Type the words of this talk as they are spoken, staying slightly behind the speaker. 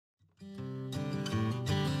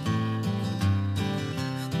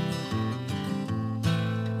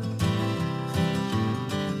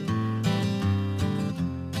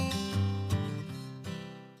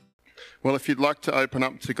Well, if you'd like to open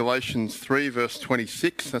up to Galatians 3, verse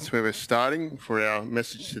 26, that's where we're starting for our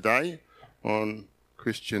message today on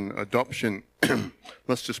Christian adoption.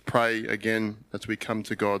 Let's just pray again as we come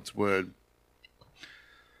to God's word.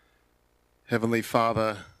 Heavenly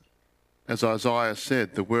Father, as Isaiah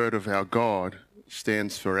said, the word of our God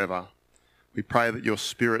stands forever. We pray that your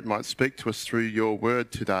Spirit might speak to us through your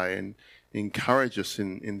word today and encourage us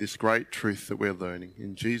in this great truth that we're learning.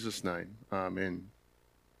 In Jesus' name, amen.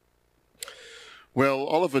 Well,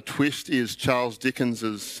 Oliver Twist is Charles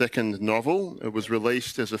Dickens' second novel. It was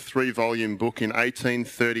released as a 3-volume book in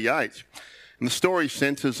 1838. And the story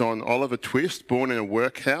centres on Oliver Twist, born in a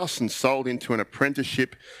workhouse and sold into an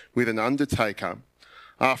apprenticeship with an undertaker.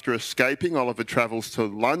 After escaping, Oliver travels to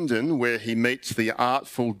London, where he meets the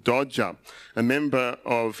Artful Dodger, a member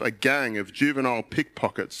of a gang of juvenile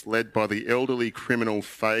pickpockets led by the elderly criminal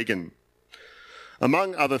Fagin.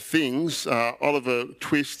 Among other things, Oliver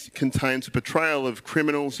Twist contains a portrayal of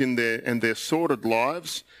criminals in their sordid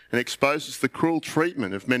lives and exposes the cruel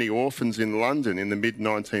treatment of many orphans in London in the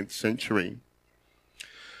mid-19th century.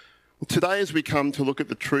 Well, today, as we come to look at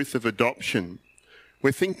the truth of adoption,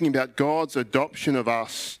 we're thinking about God's adoption of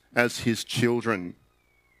us as his children.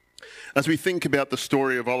 As we think about the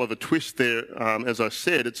story of Oliver Twist there, as I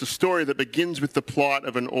said, it's a story that begins with the plight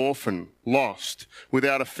of an orphan, lost,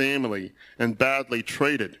 without a family, and badly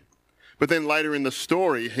treated. But then later in the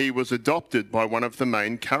story, he was adopted by one of the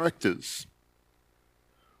main characters.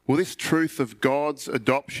 Well, this truth of God's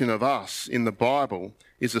adoption of us in the Bible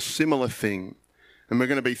is a similar thing. And we're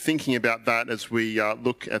going to be thinking about that as we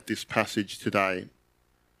look at this passage today.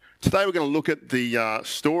 Today we're going to look at the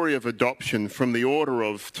story of adoption from the order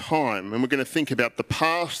of time, and we're going to think about the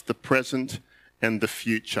past, the present, and the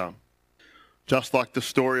future. Just like the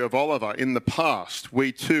story of Oliver, in the past,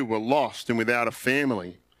 we too were lost and without a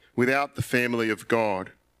family, without the family of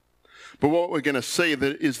God. But what we're going to see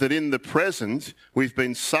is that in the present, we've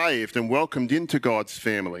been saved and welcomed into God's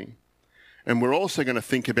family. And we're also going to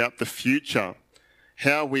think about the future,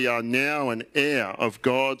 how we are now an heir of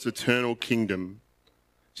God's eternal kingdom.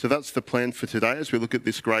 So that's the plan for today as we look at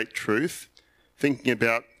this great truth, thinking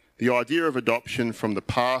about the idea of adoption from the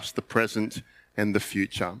past, the present, and the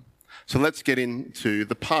future. So let's get into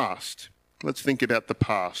the past. Let's think about the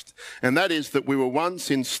past. And that is that we were once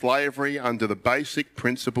in slavery under the basic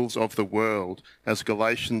principles of the world, as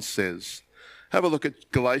Galatians says. Have a look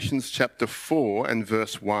at Galatians chapter 4 and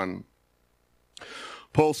verse 1.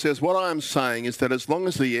 Paul says, "What I am saying is that as long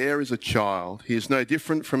as the heir is a child, he is no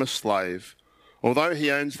different from a slave. Although he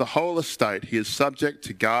owns the whole estate, he is subject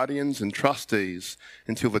to guardians and trustees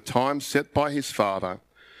until the time set by his father.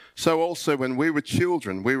 So also when we were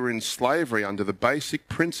children, we were in slavery under the basic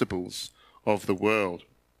principles of the world."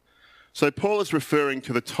 So Paul is referring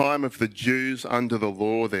to the time of the Jews under the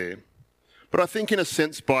law there. But I think in a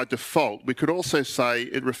sense by default, we could also say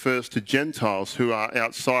it refers to Gentiles who are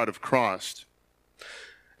outside of Christ.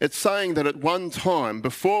 It's saying that at one time,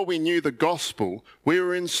 before we knew the gospel, we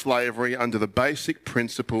were in slavery under the basic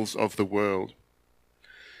principles of the world.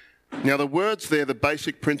 Now, the words there, the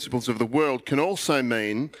basic principles of the world, can also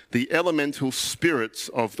mean the elemental spirits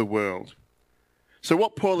of the world. So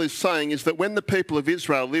what Paul is saying is that when the people of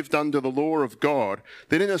Israel lived under the law of God,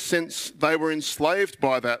 then in a sense they were enslaved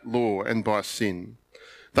by that law and by sin.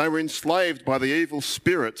 They were enslaved by the evil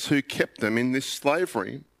spirits who kept them in this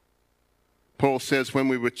slavery. Paul says when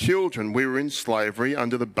we were children, we were in slavery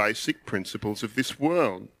under the basic principles of this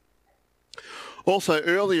world. Also,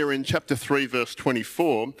 earlier in chapter 3, verse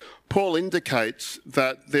 24, Paul indicates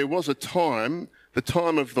that there was a time, the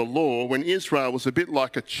time of the law, when Israel was a bit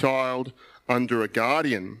like a child under a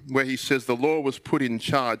guardian, where he says the law was put in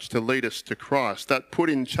charge to lead us to Christ. That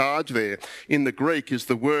put in charge there in the Greek is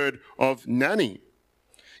the word of nanny.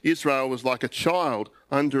 Israel was like a child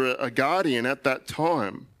under a guardian at that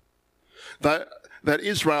time. That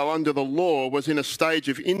Israel under the law was in a stage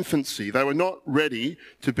of infancy. They were not ready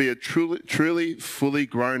to be a truly fully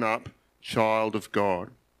grown-up child of God.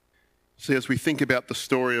 See, as we think about the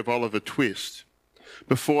story of Oliver Twist,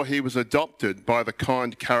 before he was adopted by the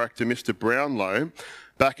kind character Mr. Brownlow,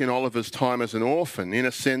 back in Oliver's time as an orphan, in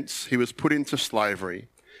a sense, he was put into slavery.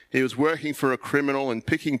 He was working for a criminal and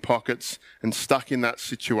picking pockets and stuck in that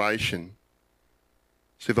situation.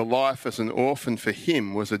 See, the life as an orphan for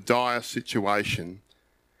him was a dire situation.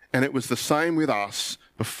 And it was the same with us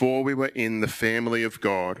before we were in the family of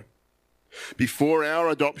God. Before our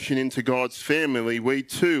adoption into God's family, we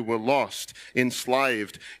too were lost,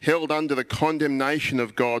 enslaved, held under the condemnation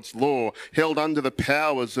of God's law, held under the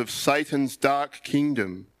powers of Satan's dark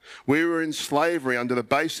kingdom. We were in slavery under the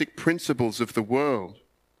basic principles of the world.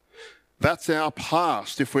 That's our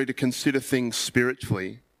past if we're to consider things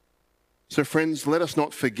spiritually. So friends, let us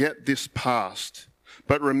not forget this past,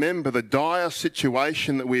 but remember the dire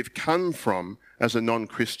situation that we've come from as a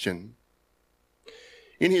non-Christian.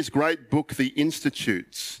 In his great book, The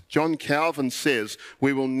Institutes, John Calvin says,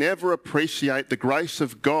 we will never appreciate the grace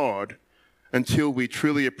of God until we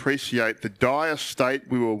truly appreciate the dire state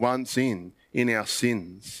we were once in our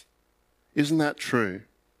sins. Isn't that true?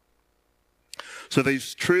 So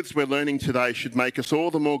these truths we're learning today should make us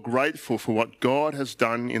all the more grateful for what God has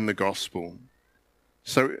done in the gospel.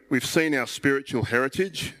 So we've seen our spiritual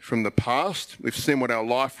heritage from the past. We've seen what our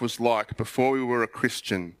life was like before we were a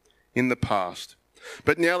Christian in the past.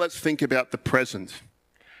 But now let's think about the present.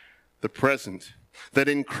 The present. That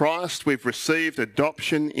in Christ we've received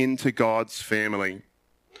adoption into God's family.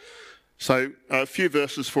 So a few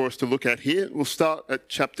verses for us to look at here. We'll start at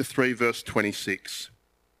chapter 3, verse 26.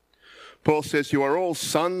 Paul says, you are all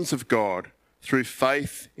sons of God through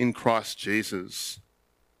faith in Christ Jesus.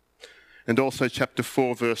 And also chapter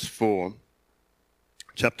 4, verse 4.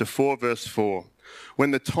 Chapter 4, verse 4.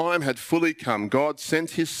 When the time had fully come, God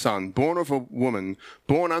sent his Son, born of a woman,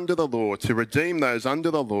 born under the law, to redeem those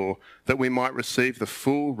under the law, that we might receive the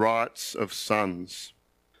full rights of sons.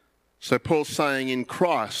 So Paul's saying in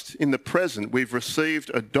Christ, in the present, we've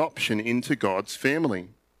received adoption into God's family.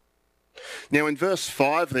 Now in verse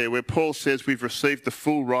 5 there, where Paul says we've received the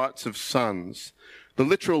full rights of sons, the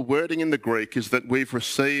literal wording in the Greek is that we've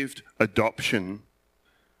received adoption.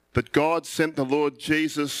 That God sent the Lord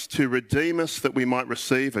Jesus to redeem us that we might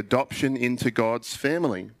receive adoption into God's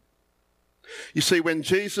family. You see, when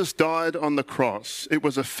Jesus died on the cross, it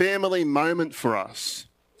was a family moment for us.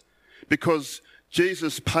 Because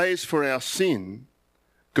Jesus pays for our sin,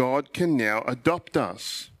 God can now adopt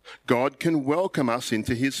us. God can welcome us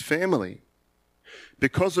into his family.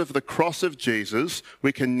 Because of the cross of Jesus,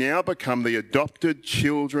 we can now become the adopted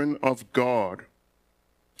children of God.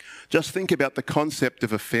 Just think about the concept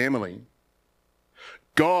of a family.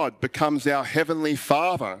 God becomes our heavenly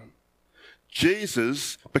Father.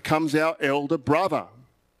 Jesus becomes our elder brother.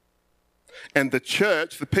 And the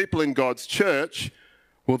church, the people in God's church,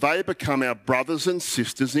 well, they become our brothers and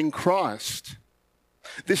sisters in Christ.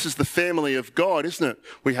 This is the family of God, isn't it?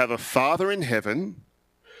 We have a Father in heaven.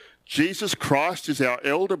 Jesus Christ is our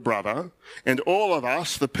elder brother, and all of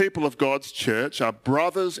us, the people of God's church, are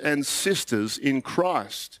brothers and sisters in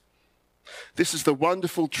Christ. This is the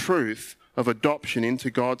wonderful truth of adoption into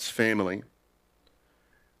God's family.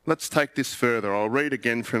 Let's take this further. I'll read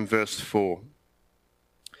again from verse 4.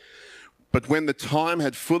 But when the time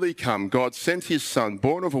had fully come, God sent his Son,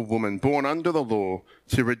 born of a woman, born under the law,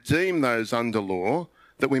 to redeem those under law,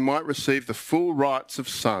 that we might receive the full rights of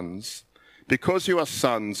sons. Because you are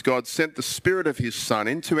sons, God sent the Spirit of his Son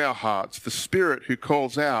into our hearts, the Spirit who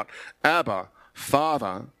calls out, Abba,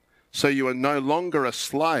 Father. So you are no longer a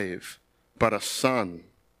slave, but a son.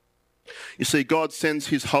 You see, God sends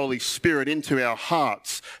his Holy Spirit into our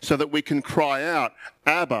hearts so that we can cry out,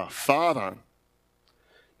 Abba, Father.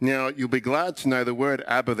 Now, you'll be glad to know the word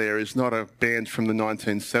Abba there is not a band from the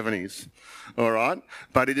 1970s, all right?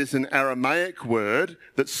 But it is an Aramaic word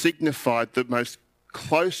that signified the most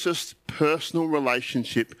closest personal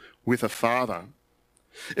relationship with a father.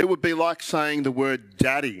 It would be like saying the word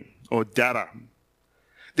daddy or dada.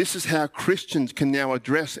 This is how Christians can now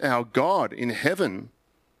address our God in heaven.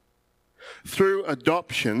 Through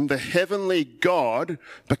adoption, the heavenly God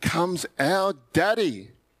becomes our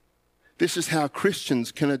daddy. This is how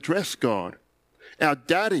Christians can address God. Our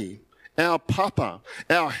daddy, our papa,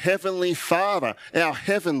 our heavenly father, our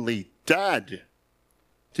heavenly dad.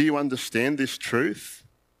 Do you understand this truth?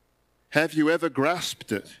 Have you ever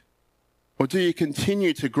grasped it? Or do you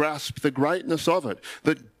continue to grasp the greatness of it?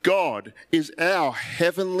 That God is our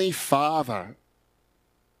heavenly Father.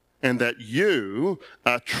 And that you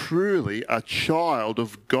are truly a child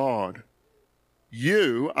of God.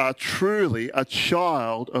 You are truly a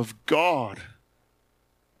child of God.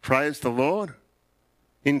 Praise the Lord.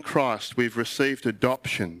 In Christ, we've received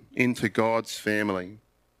adoption into God's family.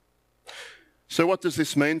 So what does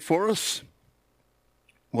this mean for us?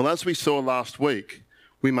 Well, as we saw last week,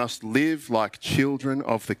 we must live like children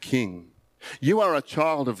of the King. You are a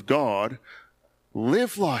child of God.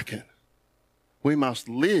 Live like it. We must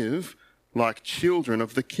live like children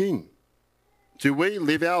of the King. Do we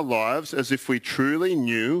live our lives as if we truly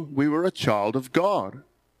knew we were a child of God?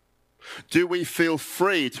 Do we feel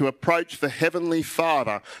free to approach the Heavenly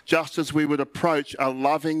Father just as we would approach a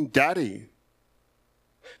loving daddy?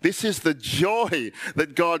 This is the joy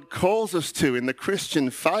that God calls us to in the Christian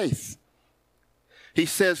faith. He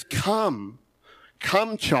says, come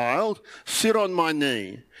 "Come, child, sit on my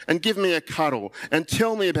knee and give me a cuddle and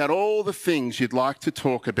tell me about all the things you'd like to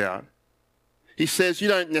talk about." He says, "You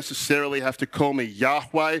don't necessarily have to call me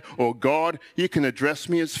Yahweh or God. You can address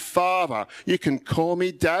me as Father. You can call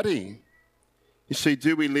me Daddy." You see,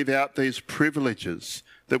 do we live out these privileges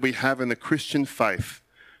that we have in the Christian faith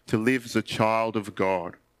to live as a child of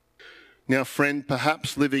God? Now, friend,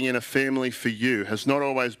 perhaps living in a family for you has not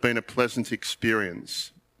always been a pleasant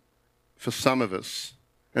experience for some of us.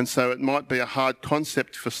 And so it might be a hard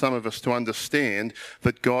concept for some of us to understand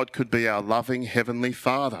that God could be our loving Heavenly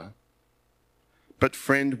Father. But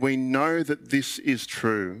friend, we know that this is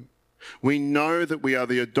true. We know that we are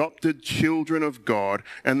the adopted children of God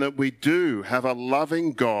and that we do have a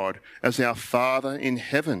loving God as our Father in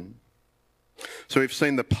heaven. So we've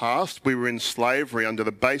seen the past. We were in slavery under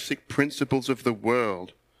the basic principles of the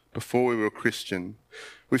world before we were Christian.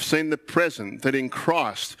 We've seen the present, that in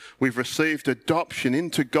Christ we've received adoption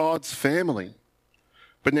into God's family.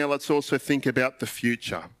 But now let's also think about the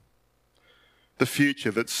future. The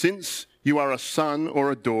future, that since you are a son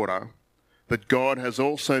or a daughter, that God has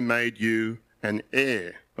also made you an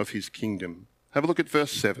heir of his kingdom. Have a look at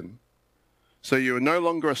verse 7. "So you are no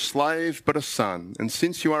longer a slave but a son, and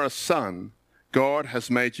since you are a son, God has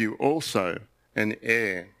made you also an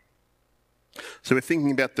heir." So we're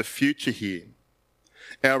thinking about the future here,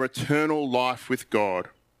 our eternal life with God.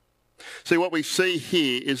 See, what we see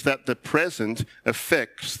here is that the present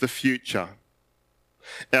affects the future.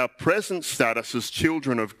 Our present status as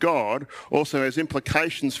children of God also has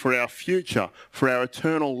implications for our future, for our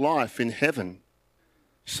eternal life in heaven.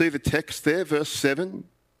 See the text there, verse 7?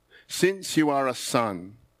 "Since you are a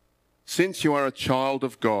son, since you are a child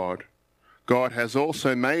of God, God has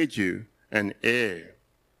also made you an heir."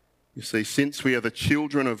 You see, since we are the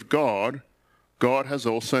children of God, God has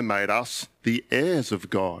also made us the heirs of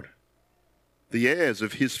God, the heirs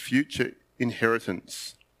of his future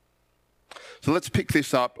inheritance. So let's pick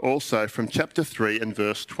this up also from chapter 3 and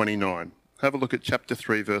verse 29. Have a look at chapter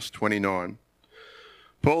 3, verse 29.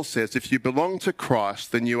 Paul says, "If you belong to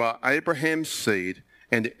Christ, then you are Abraham's seed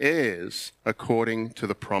and heirs according to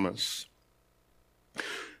the promise."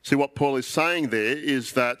 See, what Paul is saying there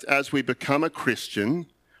is that as we become a Christian,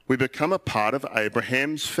 we become a part of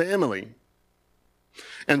Abraham's family.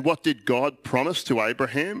 And what did God promise to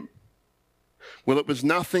Abraham? Well, it was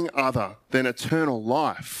nothing other than eternal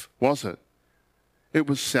life, was it? It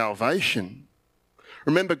was salvation.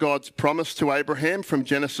 Remember God's promise to Abraham from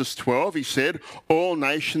Genesis 12? He said, "All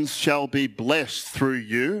nations shall be blessed through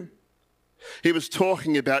you." He was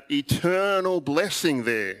talking about eternal blessing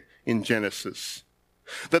there in Genesis.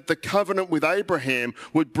 That the covenant with Abraham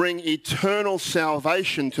would bring eternal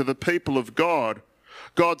salvation to the people of God.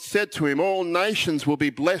 God said to him, "All nations will be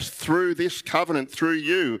blessed through this covenant, through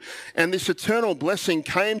you." And this eternal blessing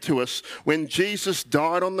came to us when Jesus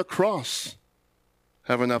died on the cross.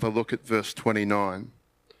 Have another look at verse 29.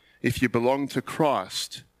 "If you belong to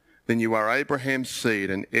Christ, then you are Abraham's seed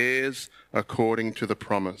and heirs according to the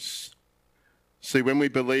promise." See, when we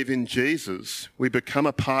believe in Jesus, we become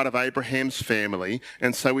a part of Abraham's family,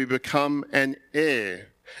 and so we become an heir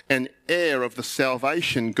of the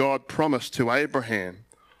salvation God promised to Abraham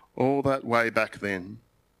all that way back then.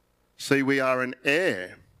 See, we are an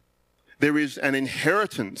heir. There is an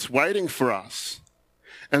inheritance waiting for us.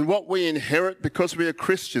 And what we inherit because we are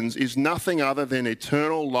Christians is nothing other than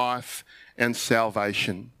eternal life and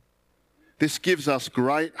salvation. This gives us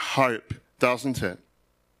great hope, doesn't it?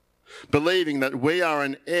 Believing that we are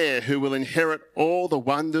an heir who will inherit all the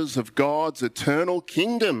wonders of God's eternal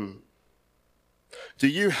kingdom. Do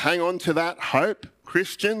you hang on to that hope,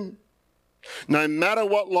 Christian? No matter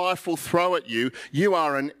what life will throw at you, you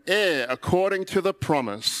are an heir according to the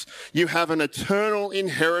promise. You have an eternal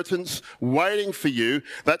inheritance waiting for you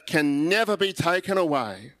that can never be taken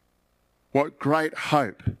away. What great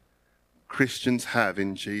hope Christians have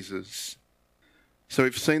in Jesus. So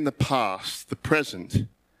we've seen the past, the present,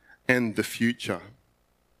 and the future.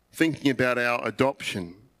 Thinking about our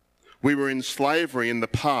adoption. We were in slavery in the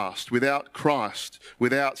past, without Christ,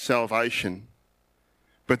 without salvation.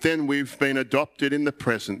 But then we've been adopted in the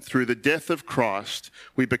present. Through the death of Christ,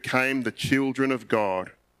 we became the children of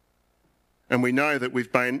God. And we know that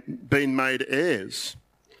we've been made heirs.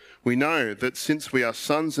 We know that since we are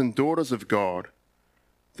sons and daughters of God,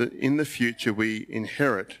 that in the future we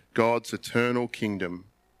inherit God's eternal kingdom.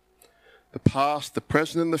 The past, the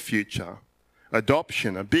present and the future.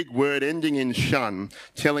 Adoption, a big word ending in shun,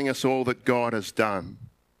 telling us all that God has done.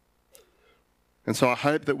 And so I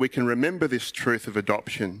hope that we can remember this truth of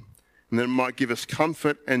adoption and that it might give us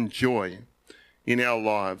comfort and joy in our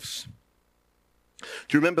lives.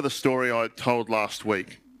 Do you remember the story I told last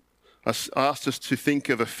week? I asked us to think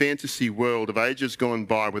of a fantasy world of ages gone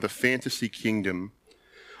by with a fantasy kingdom.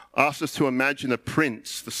 I asked us to imagine a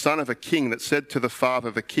prince, the son of a king, that said to the father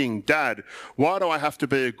of the king, "Dad, why do I have to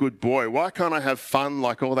be a good boy? Why can't I have fun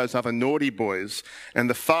like all those other naughty boys?" And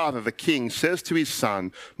the father, the king, says to his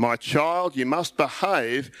son, "My child, you must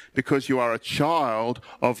behave because you are a child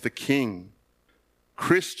of the king."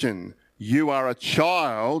 Christian, you are a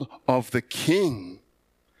child of the king.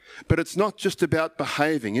 But it's not just about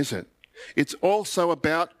behaving, is it? It's also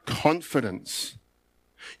about confidence.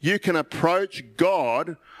 You can approach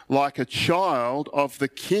God like a child of the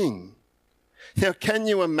king. Now, can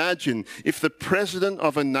you imagine if the president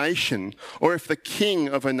of a nation or if the king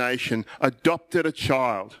of a nation adopted a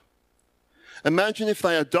child? Imagine if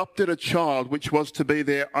they adopted a child which was to be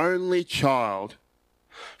their only child.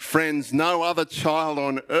 Friends, no other child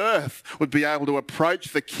on earth would be able to approach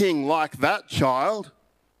the king like that child.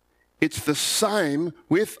 It's the same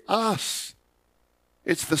with us.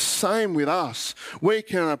 It's the same with us. We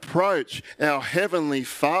can approach our Heavenly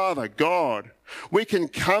Father, God. We can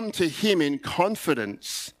come to Him in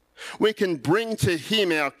confidence. We can bring to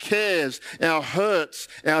Him our cares, our hurts,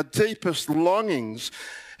 our deepest longings.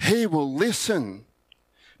 He will listen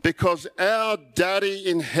because our Daddy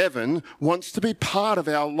in heaven wants to be part of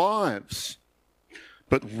our lives.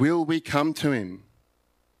 But will we come to Him?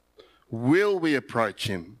 Will we approach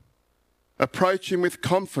Him? Approach Him with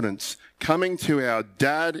confidence, coming to our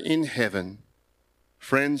Dad in heaven.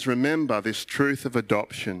 Friends, remember this truth of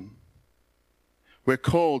adoption. We're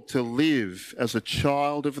called to live as a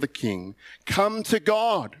child of the King. Come to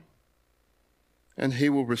God, and He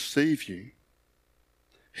will receive you.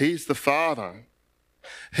 He's the Father.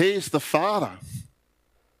 He's the Father.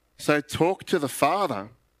 So talk to the Father.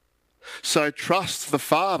 So trust the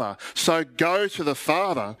Father. So go to the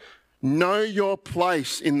Father. Know your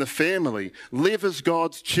place in the family. Live as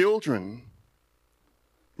God's children.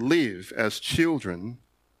 Live as children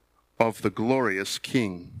of the glorious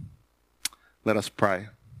King. Let us pray.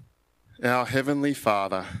 Our Heavenly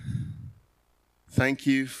Father, thank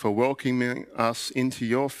you for welcoming us into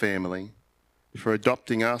your family, for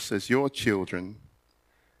adopting us as your children.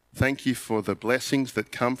 Thank you for the blessings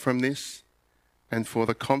that come from this and for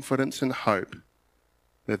the confidence and hope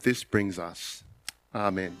that this brings us.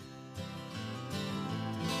 Amen.